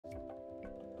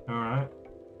Alright.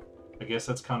 I guess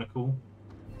that's kind of cool.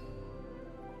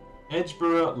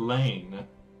 Edgeborough Lane.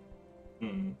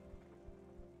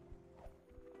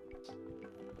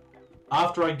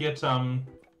 After I get, oh,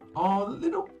 the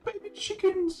little baby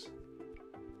chickens!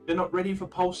 They're not ready for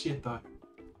Pulse yet, though.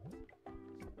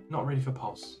 Not ready for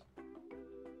Pulse.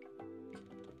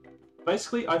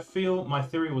 Basically, I feel my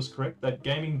theory was correct, that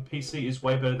gaming PC is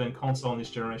way better than console in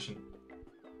this generation.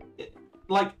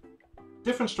 Like,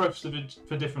 different strokes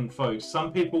for different folks.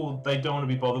 Some people, they don't want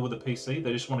to be bothered with a PC,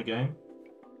 they just want a game.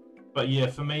 But yeah,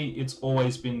 for me, it's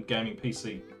always been gaming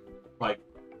PC. Like,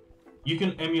 you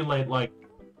can emulate, like,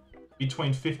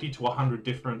 between 50 to 100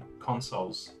 different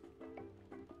consoles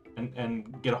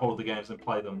and get a hold of the games and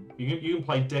play them. You can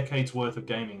play decades worth of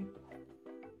gaming.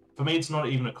 For me, it's not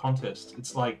even a contest.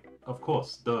 It's like, of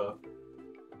course, duh.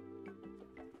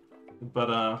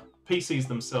 But PCs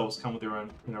themselves come with their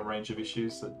own, range of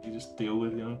issues that you just deal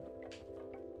with,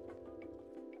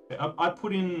 I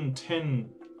put in 10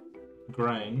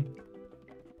 grain.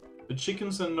 The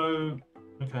chickens are no...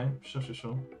 Okay,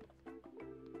 sure.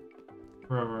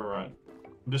 Right.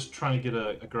 I'm just trying to get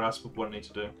a grasp of what I need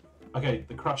to do. Okay,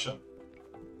 the crusher.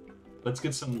 Let's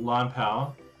get some lime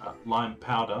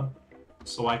powder,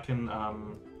 so I can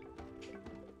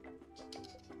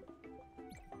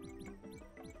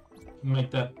make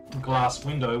that glass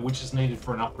window, which is needed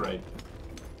for an upgrade.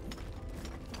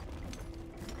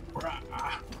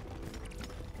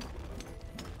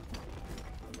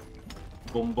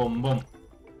 Boom, boom, boom.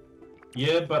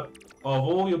 Yeah, but if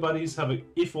all your buddies have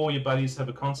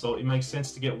a console, it makes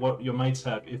sense to get what your mates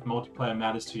have if multiplayer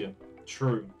matters to you.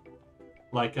 True.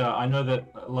 Like, I know that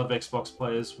a lot of Xbox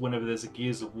players, whenever there's a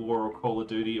Gears of War or Call of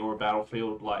Duty or a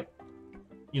Battlefield, like,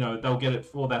 they'll get it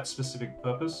for that specific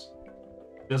purpose.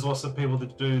 There's also people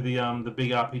that do the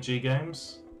big RPG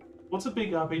games. What's a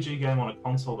big RPG game on a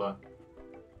console, though?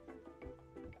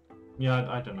 Yeah,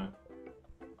 I don't know.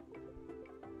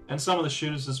 And some of the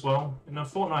shooters as well.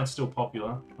 Fortnite's still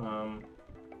popular.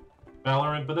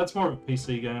 Valorant, but that's more of a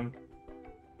PC game.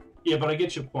 Yeah, but I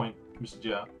get your point, Mr.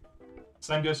 Jar.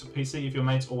 Same goes for PC. If your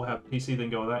mates all have PC, then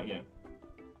go with that, yeah.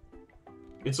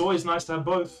 It's always nice to have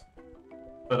both.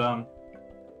 But,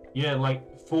 yeah,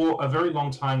 like, for a very long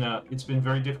time now, it's been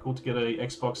very difficult to get a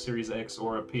Xbox Series X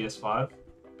or a PS5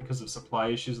 because of supply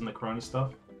issues and the Corona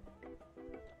stuff.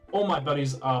 All my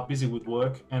buddies are busy with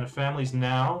work, and families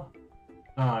now...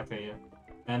 okay, yeah.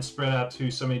 And spread out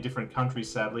to so many different countries,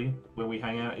 sadly. When we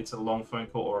hang out, it's a long phone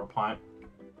call or a pint.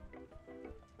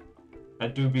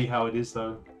 That do be how it is,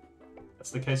 though.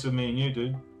 That's the case with me and you,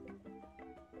 dude.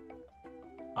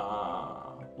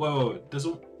 Whoa, does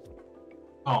it...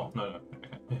 Oh, no.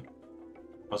 Okay. Yeah.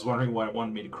 I was wondering why it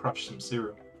wanted me to crush some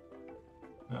cereal.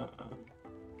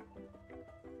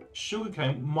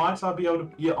 Sugarcane, might I be able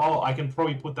to... Yeah, I can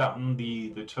probably put that on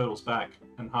the turtle's back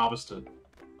and harvest it.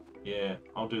 Yeah,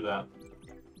 I'll do that.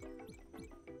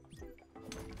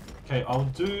 Okay, I'll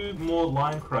do more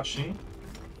lime crushing,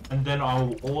 and then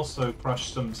I'll also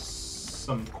crush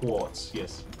some quartz,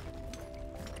 yes.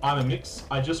 I'm a mix.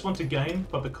 I just want to game,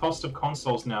 but the cost of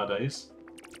consoles nowadays...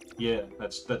 Yeah,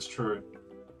 that's true.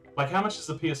 Like, how much is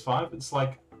the PS5? It's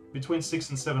like between 600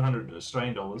 and 700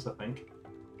 Australian dollars, I think.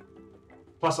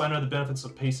 Plus, I know the benefits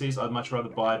of PCs. I'd much rather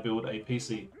build a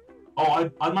PC.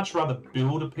 Oh, I'd much rather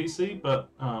build a PC, but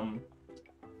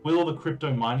with all the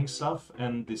crypto mining stuff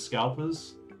and the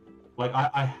scalpers, like,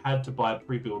 I had to buy a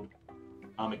pre-build.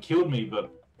 It killed me,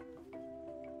 but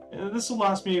this will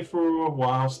last me for a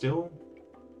while still.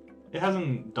 It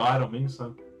hasn't died on me,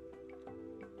 so...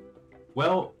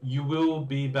 Well, you will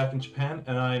be back in Japan,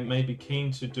 and I may be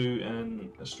keen to do an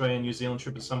Australia-New Zealand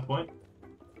trip at some point.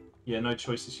 Yeah, no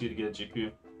choice this year to get a GPU.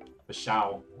 For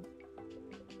sure.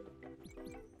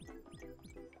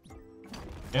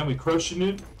 And we crushing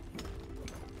it.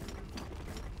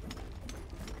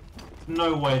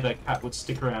 No way that cat would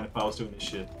stick around if I was doing this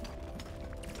shit.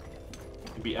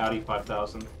 It'd be Audi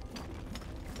 5000.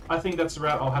 I think that's the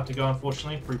route I'll have to go,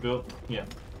 unfortunately. Pre-built, yeah.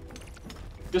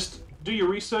 Just do your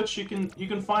research. You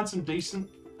can find some decent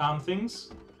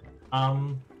things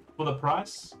for the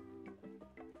price.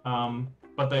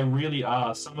 But they really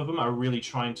are. Some of them are really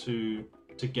trying to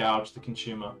gouge the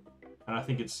consumer, and I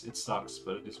think it sucks,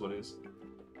 but it is what it is.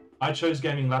 I chose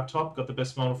gaming laptop. Got the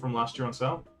best model from last year on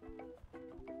sale.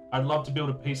 I'd love to build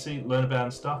a PC, learn about it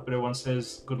and stuff, but everyone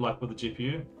says good luck with the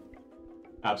GPU.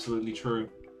 Absolutely true.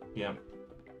 Yeah.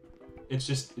 It's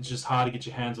just hard to get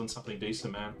your hands on something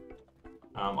decent, man.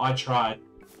 I tried,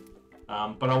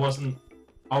 but I wasn't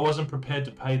prepared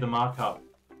to pay the markup.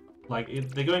 Like,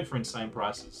 they're going for insane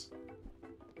prices.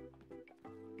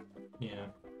 Yeah.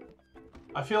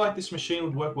 I feel like this machine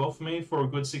would work well for me for a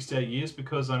good 6 to 8 years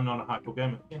because I'm not a hardcore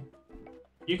gamer. Yeah.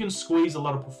 You can squeeze a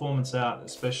lot of performance out,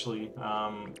 especially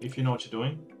if you know what you're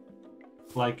doing.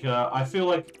 Like, I feel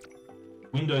like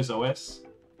Windows OS,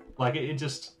 like it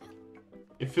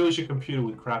fills your computer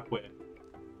with crapware.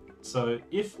 So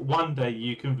if one day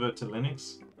you convert to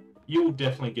Linux, you will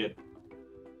definitely get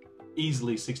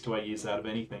easily 6 to 8 years out of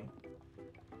anything.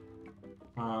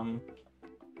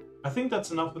 I think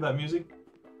that's enough of that music.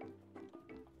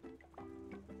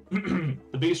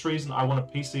 The biggest reason I want a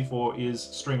PC for is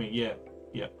streaming. Yeah.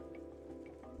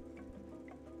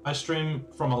 I stream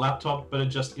from a laptop, but it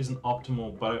just isn't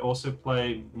optimal. But I also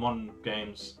play modern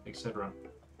games, etc.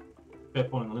 Fair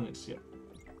point on Linux, yeah.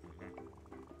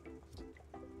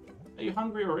 Are you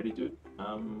hungry already, dude?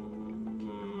 I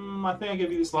think I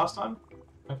gave you this last time.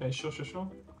 Okay, sure.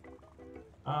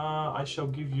 I shall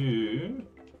give you...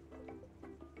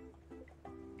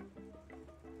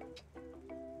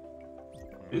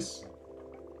 this?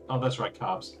 Oh, that's right,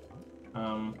 carbs.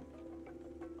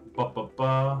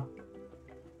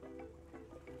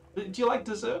 Do you like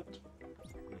dessert?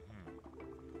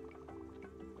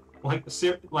 Like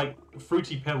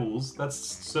Fruity Pebbles, that's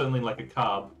certainly like a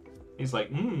carb. He's like,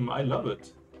 I love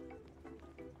it.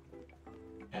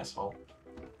 Asshole.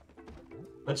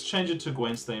 Let's change it to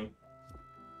Gwen's theme.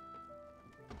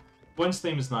 Gwen's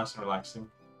theme is nice and relaxing.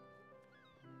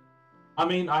 I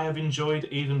mean, I have enjoyed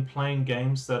even playing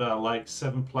games that are like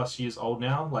 7+ years old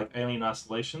now, like Alien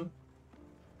Isolation.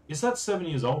 Is that 7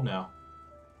 years old now?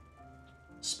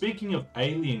 Speaking of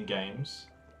Alien games,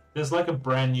 there's like a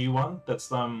brand new one that's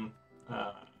co-op.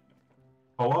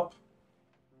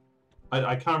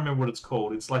 I can't remember what it's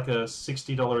called. It's like a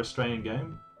 $60 Australian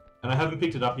game, and I haven't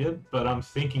picked it up yet, but I'm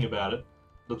thinking about it.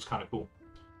 Looks kind of cool.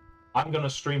 I'm gonna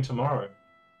stream tomorrow,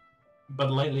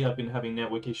 but lately I've been having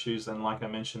network issues, and like I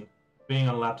mentioned, being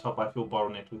on a laptop, I feel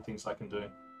bottlenecked with things I can do.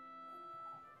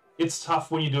 It's tough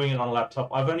when you're doing it on a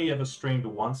laptop. I've only ever streamed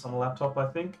once on a laptop, I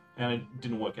think, and it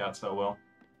didn't work out so well.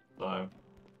 So,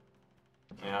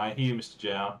 yeah, I hear you, Mr.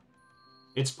 Jow.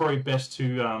 It's probably best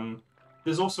to...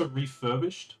 there's also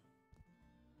refurbished,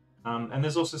 and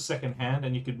there's also second-hand,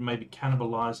 and you could maybe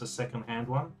cannibalize a second-hand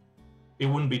one. It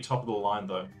wouldn't be top of the line,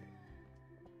 though.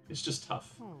 It's just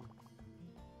tough.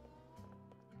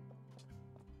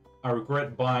 I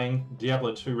regret buying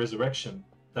Diablo 2 Resurrection.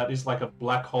 That is like a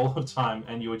black hole of time,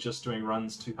 and you were just doing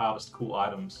runs to harvest cool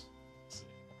items.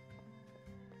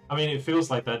 I mean, it feels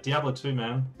like that. Diablo 2,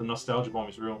 man. The nostalgia bomb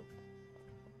is real.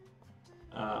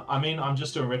 I mean, I'm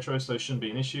just doing retro, so it shouldn't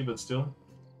be an issue, but still.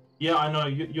 Yeah, I know,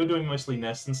 you're doing mostly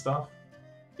Nest and stuff.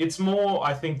 It's more,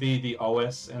 I think, the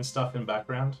OS and stuff in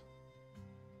background.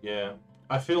 Yeah.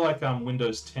 I feel like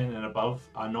Windows 10 and above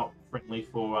are not friendly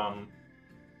for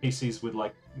PCs with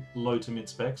like low to mid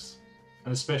specs,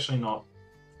 and especially not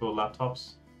for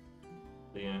laptops.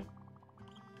 But, yeah.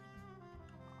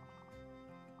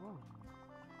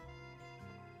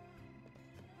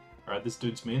 Alright, this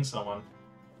dude's me and someone.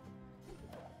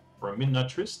 For a midnight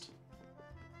tryst?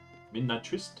 Midnight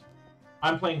tryst?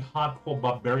 I'm playing hardcore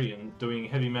barbarian, doing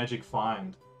heavy magic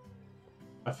find.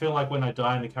 I feel like when I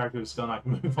die and the character is gone, I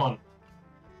can move on.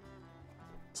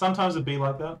 Sometimes it'd be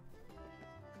like that.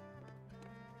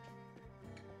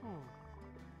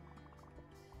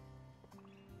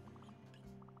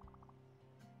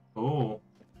 Oh,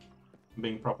 I'm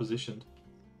being propositioned.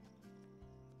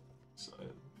 So,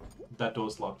 that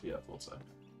door's locked, yeah, I thought so.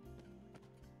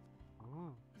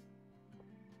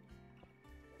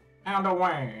 Out of the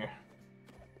way! What are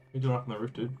you doing up on the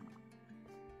roof, dude?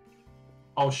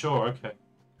 Oh, sure, okay.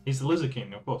 He's the Lizard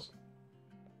King, of course.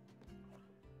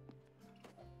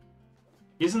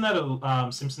 Isn't that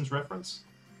a Simpsons reference?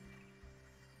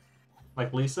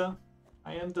 Like Lisa?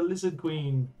 I am the Lizard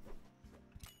Queen.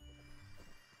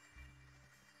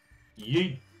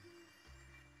 Yeet.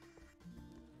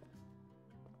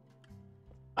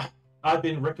 I've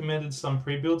been recommended some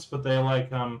pre-builds, but they're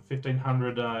like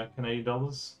 1,500 Canadian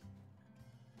dollars.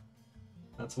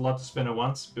 That's a lot to spend at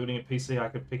once. Building a PC, I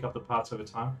could pick up the parts over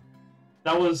time.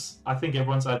 That was, I think,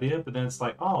 everyone's idea, but then it's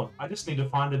like, oh, I just need to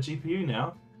find a GPU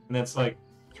now. And that's like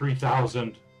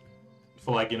 3,000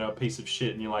 for like, you know, a piece of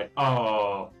shit, and you're like,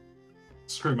 oh,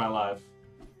 screw my life.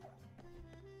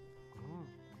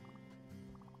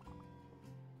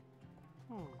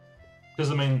 Because,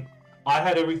 I mean, I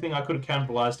had everything I could have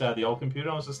cannibalized out of the old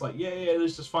computer. I was just like, yeah,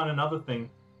 let's just find another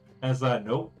thing. And it's like,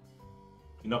 nope,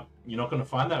 you're not going to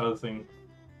find that other thing.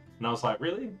 And I was like,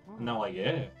 really? And they're like,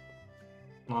 yeah.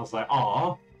 And I was like,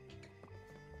 aw.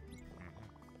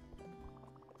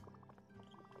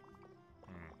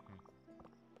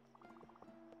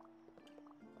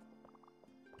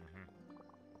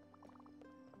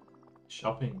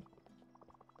 Shopping.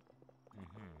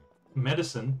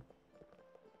 Medicine.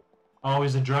 Oh,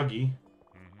 he's a druggie.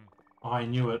 Oh, I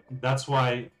knew it. That's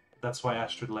why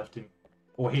Astrid left him.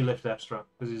 Or he left Astra,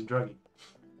 because he's a druggie.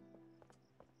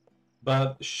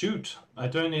 But shoot, I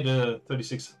don't need a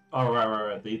 36... Oh,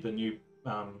 right. The new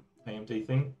AMD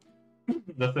thing.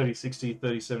 The 3060,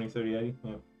 3070, 3080.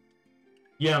 Yeah.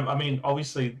 Yeah, I mean,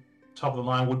 obviously, top of the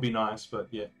line would be nice, but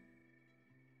yeah.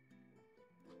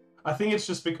 I think it's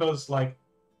just because, like,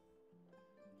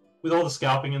 with all the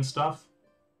scalping and stuff,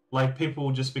 like,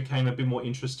 people just became a bit more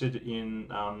interested in,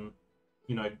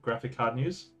 you know, graphic card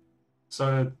news.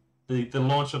 So the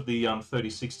launch of the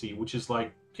 3060, which is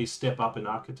like a step up in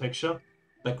architecture,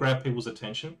 that grabbed people's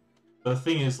attention. But the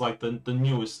thing is, like, the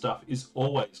newest stuff is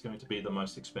always going to be the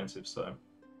most expensive. So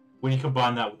when you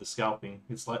combine that with the scalping,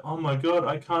 it's like, oh my god,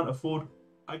 I can't afford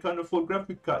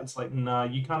graphic card. It's like, nah,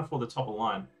 you can't afford the top of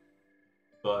line.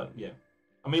 But yeah,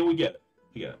 I mean, we get it.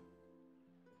 We get it.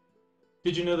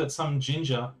 Did you know that some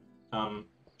Jinja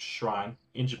shrine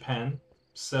in Japan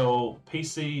sell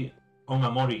PC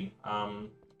Ongamori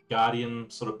Guardian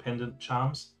sort of pendant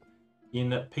charms in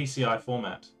PCI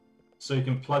format, so you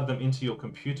can plug them into your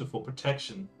computer for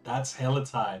protection? That's hella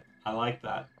tight. I like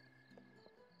that.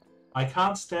 I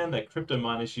can't stand that crypto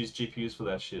miners use GPUs for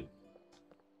that shit.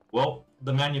 Well,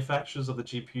 the manufacturers of the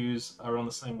GPUs are on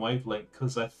the same wavelength,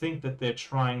 because I think that they're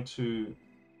trying to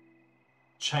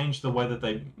change the way that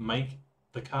they make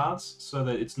the cards so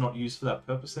that it's not used for that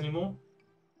purpose anymore.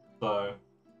 So,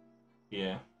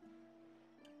 yeah.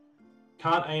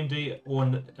 Can't AMD or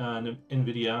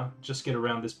Nvidia just get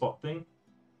around this bot thing?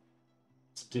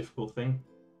 It's a difficult thing.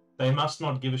 They must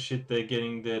not give a shit they're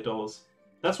getting their dollars.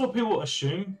 That's what people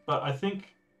assume, but I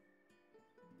think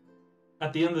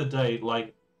at the end of the day,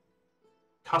 like,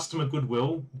 customer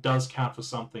goodwill does count for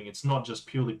something. It's not just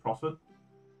purely profit.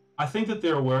 I think that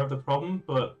they're aware of the problem,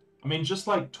 but I mean, just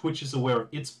like Twitch is aware of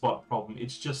its bot problem,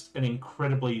 it's just an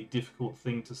incredibly difficult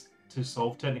thing to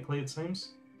solve technically, it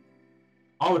seems.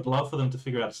 I would love for them to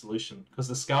figure out a solution, because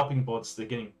the scalping bots, they're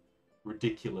getting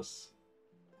ridiculous.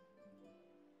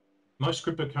 Most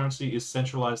cryptocurrency is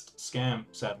centralized scam,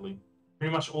 sadly.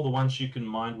 Pretty much all the ones you can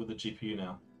mine with a GPU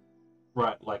now.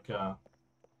 Right, like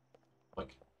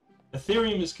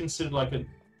Ethereum is considered like a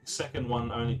second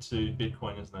one only to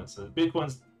Bitcoin, isn't it? So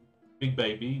Bitcoin's big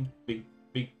baby, big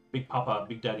papa,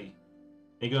 big daddy.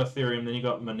 You got Ethereum, then you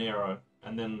got Monero,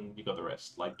 and then you got the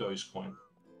rest, like Dogecoin.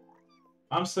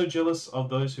 I'm so jealous of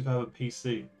those who have a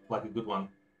PC, like a good one.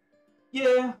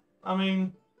 Yeah, I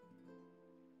mean,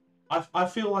 I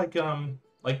feel like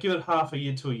give it half a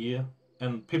year to a year,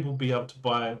 and people will be able to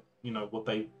buy, you know, what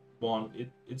they want.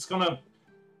 It's gonna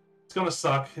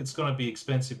suck. It's gonna be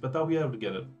expensive, but they'll be able to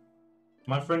get it.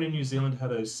 My friend in New Zealand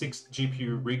had a 6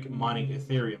 GPU rig mining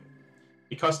Ethereum.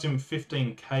 It cost him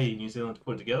 15k New Zealand to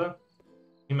put it together.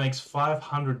 He makes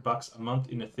 $500 a month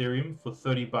in Ethereum for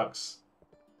 $30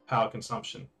 power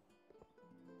consumption.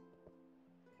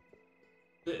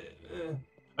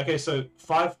 Okay, so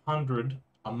 500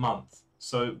 a month,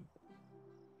 so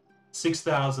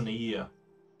 6,000 a year.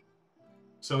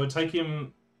 So it would take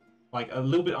him like a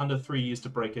little bit under 3 years to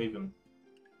break even.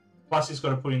 Plus he's got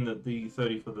to put in the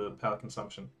 30 for the power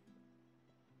consumption.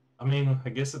 I mean, I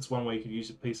guess that's one way you could use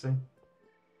your PC.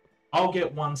 I'll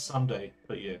get one someday,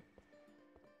 but yeah.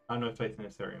 I have no faith in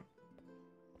Ethereum.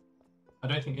 I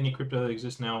don't think any crypto that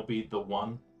exists now will be the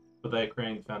one, but they are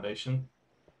creating the foundation.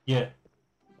 Yeah.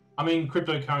 I mean,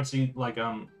 cryptocurrency, like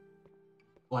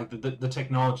the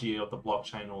technology of the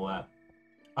blockchain and all that.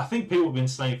 I think people have been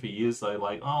saying for years though,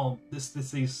 like, oh, this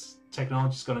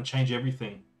technology is going to change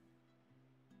everything.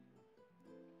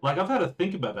 Like, I've had to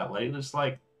think about that lately. It's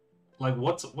like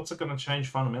what's it going to change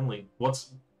fundamentally?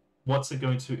 What's it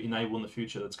going to enable in the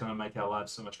future that's going to make our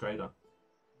lives so much greater?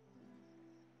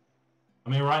 I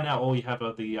mean, right now all you have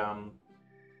are the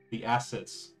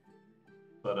assets,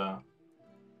 but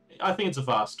I think it's a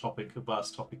vast topic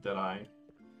that I'm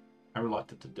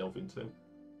reluctant to delve into.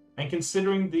 And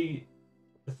considering the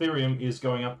Ethereum is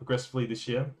going up progressively this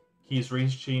year, he is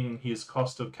reaching his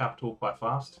cost of capital quite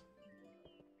fast.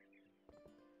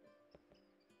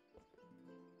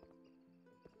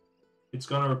 It's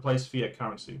going to replace fiat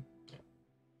currency.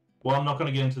 Well, I'm not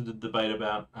going to get into the debate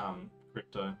about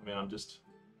crypto. I mean,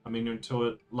 I'm ignorant to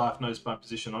it. Life knows my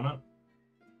position on it.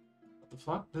 What the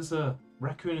fuck? There's a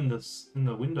raccoon in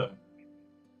the window.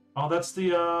 Oh, that's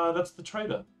the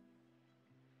trader.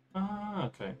 Ah,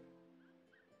 okay.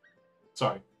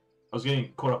 Sorry, I was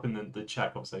getting caught up in the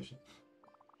chat conversation.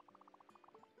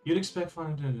 You'd expect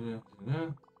finding.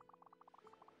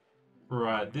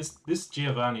 Right, this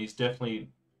Giovanni is definitely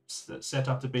set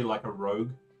up to be like a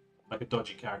rogue, like a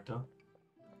dodgy character.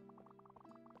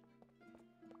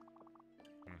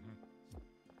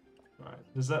 Alright,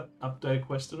 does that update a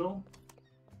quest at all?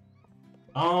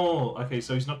 Oh, okay,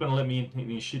 so he's not going to let me in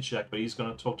his shit shack, but he's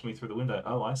going to talk to me through the window.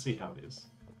 Oh, I see how it is.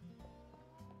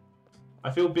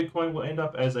 I feel Bitcoin will end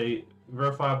up as a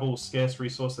verifiable scarce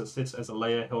resource that sits as a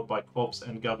layer held by corps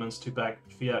and governments to back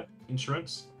fiat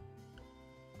insurance.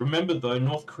 Remember though,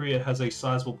 North Korea has a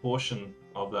sizable portion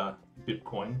of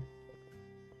Bitcoin.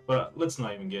 But let's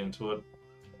not even get into it.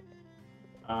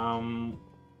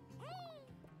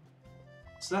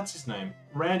 So that's his name.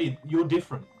 Randy, you're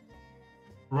different.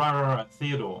 Right,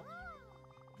 Theodore.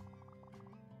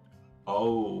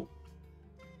 Oh.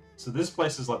 So this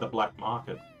place is like the black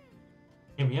market.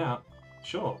 Hear me out.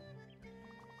 Sure.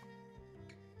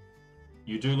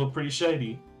 You do look pretty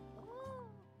shady.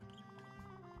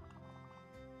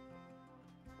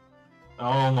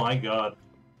 Oh my god.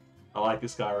 I like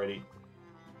this guy already.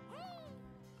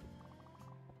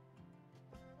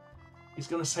 He's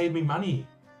gonna save me money.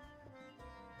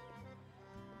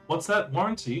 What's that?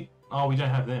 Warranty? Oh, we don't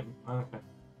have them. Okay.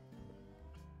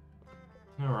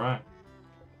 Alright.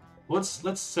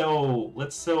 Let's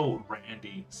sell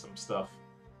Randy some stuff.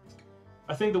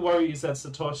 I think the worry is that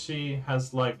Satoshi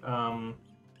has like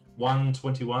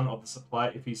 1/21 of the supply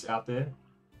if he's out there.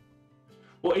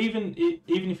 Or even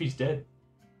if he's dead.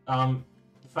 The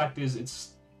fact is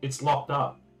it's locked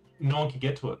up. No one can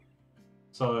get to it.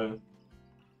 So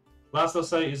last I'll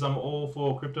say is I'm all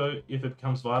for crypto if it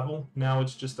becomes viable. Now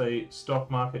it's just a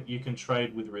stock market you can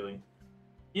trade with, really.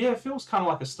 Yeah, it feels kind of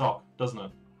like a stock, doesn't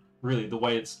it? Really, the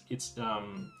way it's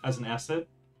as an asset,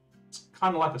 it's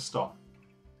kind of like a stock.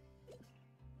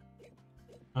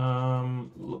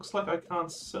 Looks like I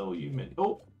can't sell you many.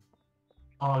 Oh,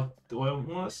 do I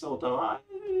want to sell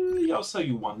diamond? Yeah, I'll sell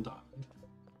you one diamond.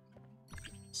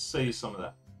 Sell you some of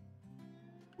that.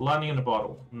 Lightning in a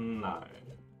bottle? No.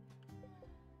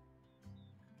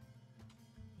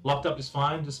 Locked up is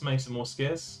fine, just makes it more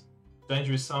scarce.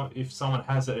 Danger is if someone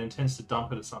has it and intends to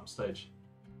dump it at some stage.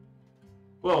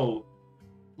 Well,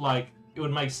 like, it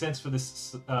would make sense for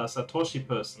this Satoshi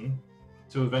person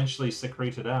to eventually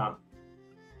secrete it out.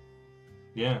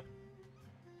 Yeah.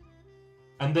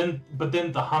 And then, but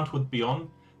then the hunt would be on.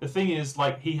 The thing is,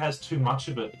 like, he has too much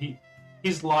of it.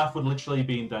 His life would literally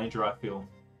be in danger, I feel.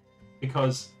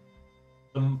 Because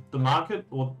the market,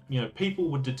 or, you know, people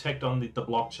would detect on the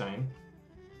blockchain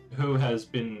who has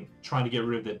been trying to get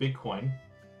rid of their Bitcoin,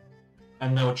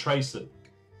 and they will trace it.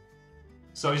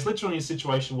 So he's literally in a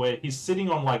situation where he's sitting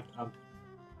on like,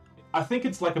 I think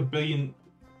it's like $1 billion,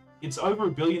 it's over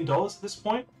 $1 billion at this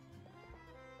point.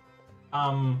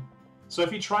 So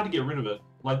if he tried to get rid of it,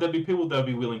 like there'd be people that would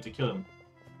be willing to kill him.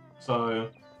 So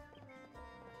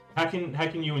how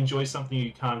can you enjoy something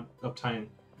you can't obtain?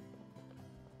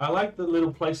 I like the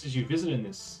little places you visit in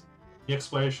this. The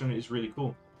exploration is really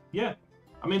cool. Yeah.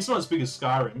 I mean, it's not as big as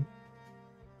Skyrim.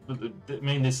 But I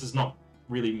mean, this is not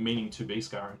really meaning to be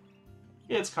Skyrim.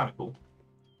 Yeah, it's kind of cool.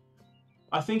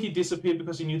 I think he disappeared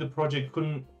because he knew the project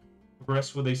couldn't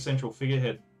progress with a central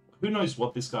figurehead. Who knows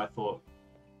what this guy thought?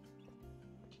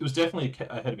 It was definitely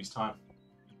ahead of his time.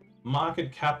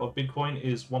 Market cap of Bitcoin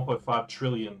is 1.5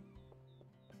 trillion.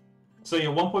 So yeah,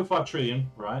 1.5 trillion,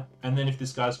 right? And then if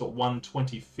this guy's got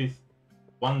 1/25th,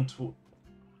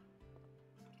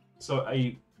 so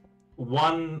a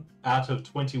 1 out of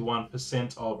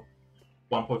 21% of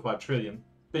 1.5 trillion.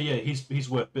 But yeah, he's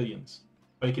worth billions,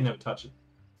 but he can never touch it.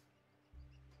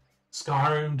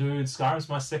 Skyrim, dude. Skyrim's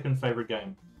my second favorite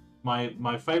game.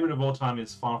 My favorite of all time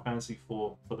is Final Fantasy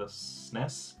IV for the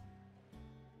SNES.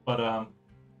 But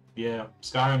yeah,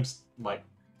 Skyrim's like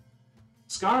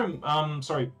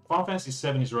Final Fantasy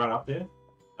VII is right up there.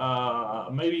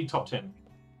 Maybe top 10.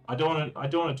 I don't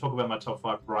want to talk about my top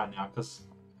 5 right now because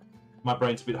my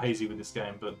brain's a bit hazy with this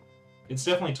game, but it's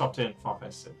definitely top 10 Final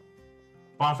Fantasy VII.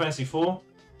 Final Fantasy IV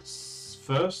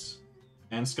first,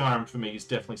 and Skyrim for me is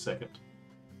definitely second.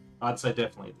 I'd say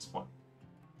definitely at this point.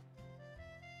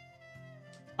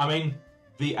 I mean,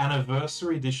 the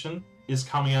anniversary edition is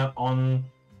coming out on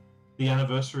the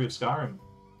anniversary of Skyrim.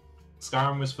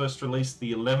 Skyrim was first released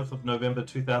the 11th of November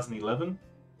 2011.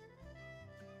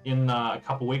 In a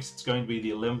couple weeks, it's going to be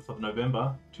the 11th of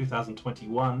November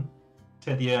 2021,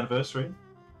 10th year anniversary.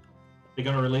 They're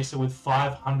going to release it with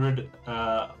 500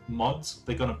 mods.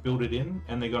 They're going to build it in,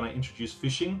 and they're going to introduce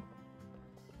fishing.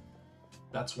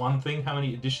 That's one thing. How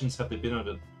many editions have there been of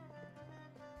it?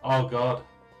 Oh god.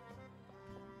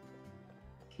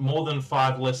 More than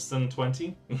 5, less than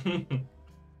 20.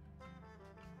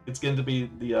 It's going to be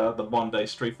the modern day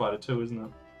Street Fighter 2,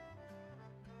 isn't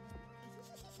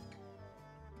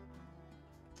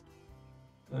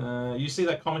it? You see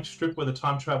that comic strip where the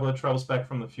time traveler travels back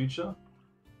from the future?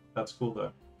 That's cool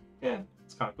though. Yeah,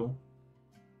 it's kind of cool.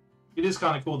 It is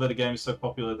kind of cool that a game is so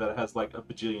popular that it has like a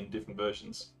bajillion different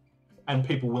versions, and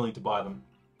people willing to buy them.